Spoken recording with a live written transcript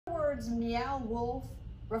words Meow Wolf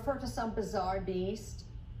refer to some bizarre beast,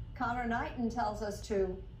 Connor Knighton tells us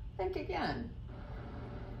to think again.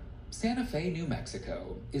 Santa Fe, New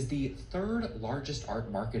Mexico is the third largest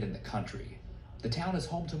art market in the country. The town is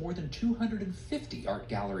home to more than 250 art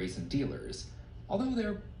galleries and dealers, although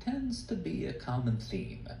there tends to be a common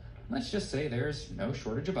theme. Let's just say there's no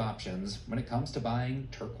shortage of options when it comes to buying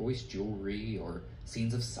turquoise jewelry or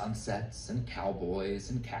scenes of sunsets and cowboys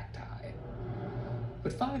and cacti.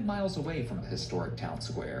 But 5 miles away from the historic town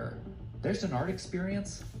square, there's an art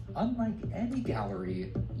experience unlike any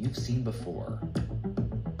gallery you've seen before.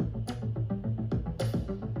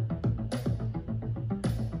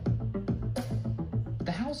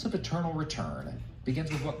 The House of Eternal Return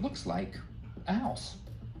begins with what looks like a house,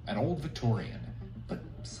 an old Victorian, but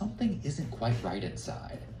something isn't quite right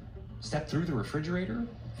inside. Step through the refrigerator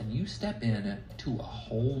and you step in to a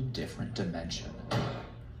whole different dimension.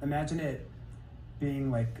 Imagine it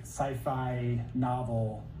being like sci-fi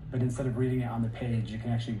novel, but instead of reading it on the page, you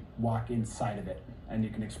can actually walk inside of it and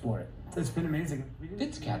you can explore it. It's been amazing.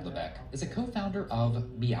 Vince Cadlebeck is a co-founder of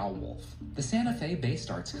Meow Wolf, the Santa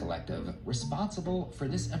Fe-based arts collective responsible for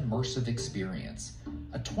this immersive experience,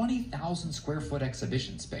 a 20,000 square foot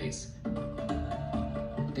exhibition space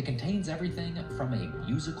that contains everything from a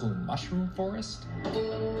musical mushroom forest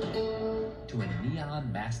to a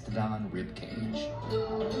neon mastodon ribcage.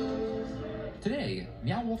 Today,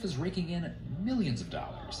 Meow Wolf is raking in millions of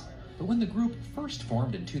dollars, but when the group first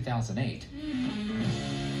formed in 2008,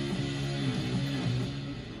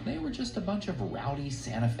 they were just a bunch of rowdy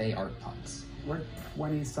Santa Fe art punks. We're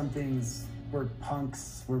 20-somethings, we're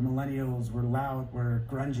punks, we're millennials, we're loud, we're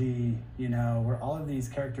grungy, you know, we're all of these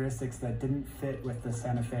characteristics that didn't fit with the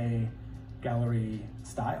Santa Fe gallery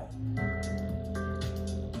style.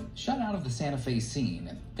 Shut out of the Santa Fe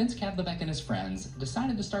scene, Vince Cadlebeck and his friends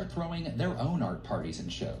decided to start throwing their own art parties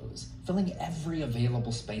and shows, filling every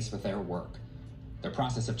available space with their work. Their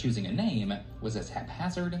process of choosing a name was as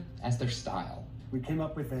haphazard as their style. We came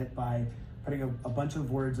up with it by putting a bunch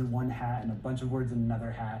of words in one hat and a bunch of words in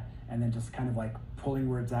another hat, and then just kind of like pulling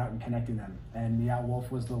words out and connecting them. And Meow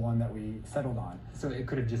Wolf was the one that we settled on. So it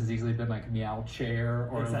could have just as easily been like Meow Chair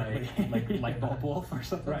or exactly. like Bulb Wolf or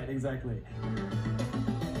something. Right, exactly.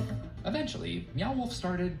 Eventually, Meow Wolf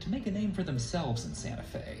started to make a name for themselves in Santa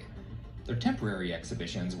Fe. Their temporary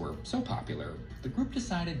exhibitions were so popular, the group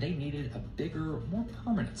decided they needed a bigger, more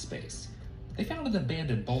permanent space. They found an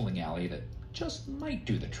abandoned bowling alley that just might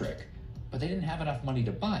do the trick, but they didn't have enough money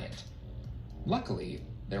to buy it. Luckily,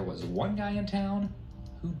 there was one guy in town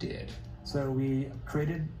who did. So we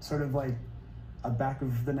created sort of like a back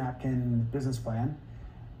of the napkin business plan,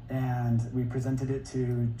 and we presented it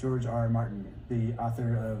to George R. R. Martin, the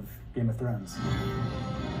author of Game of Thrones.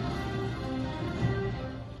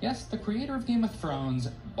 Yes, the creator of Game of Thrones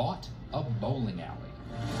bought a bowling alley.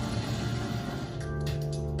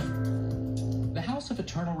 The House of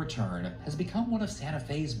Eternal Return has become one of Santa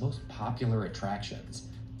Fe's most popular attractions.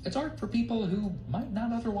 It's art for people who might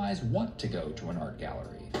not otherwise want to go to an art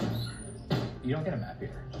gallery. You don't get a map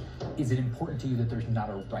here. Is it important to you that there's not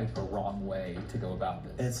a right or wrong way to go about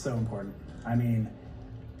this? It's so important. I mean,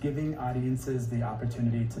 giving audiences the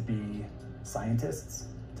opportunity to be scientists,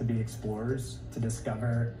 to be explorers, to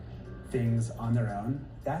discover things on their own,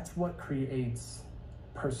 that's what creates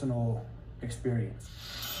personal experience.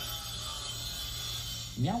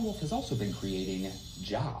 Meow Wolf has also been creating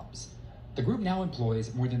jobs. The group now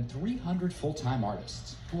employs more than 300 full-time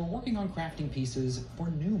artists who are working on crafting pieces for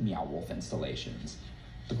new Meow Wolf installations.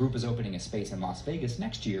 The group is opening a space in Las Vegas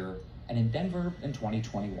next year and in Denver in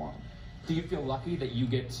 2021. Do you feel lucky that you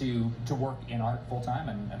get to work in art full-time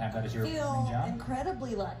and have that as your main job? I feel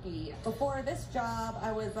incredibly lucky. Before this job,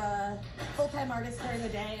 I was a full-time artist during the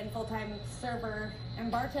day and full-time server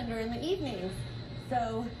and bartender in the evenings.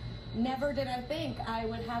 So never did I think I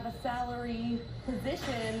would have a salary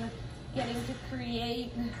position getting to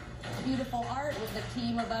create beautiful art with a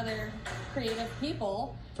team of other creative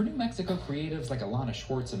people. For New Mexico creatives like Alana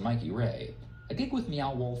Schwartz and Mikey Ray, a gig with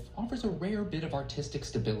Meow Wolf offers a rare bit of artistic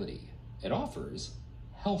stability. It offers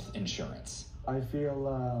health insurance. I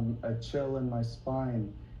feel a chill in my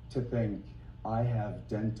spine to think I have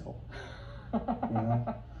dental. You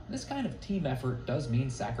know? This kind of team effort does mean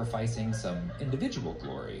sacrificing some individual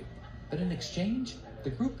glory, but in exchange, the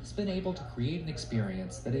group has been able to create an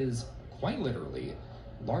experience that is, quite literally,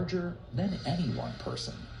 larger than any one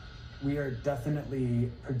person. We are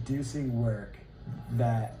definitely producing work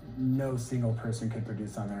that no single person could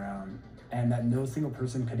produce on their own, and that no single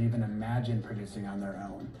person could even imagine producing on their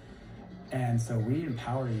own. And so we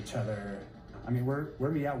empower each other. I mean, we're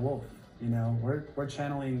Meow Wolf, you know, we're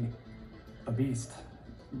channeling a beast,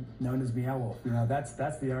 known as Meow Wolf. You know,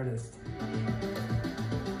 that's the artist.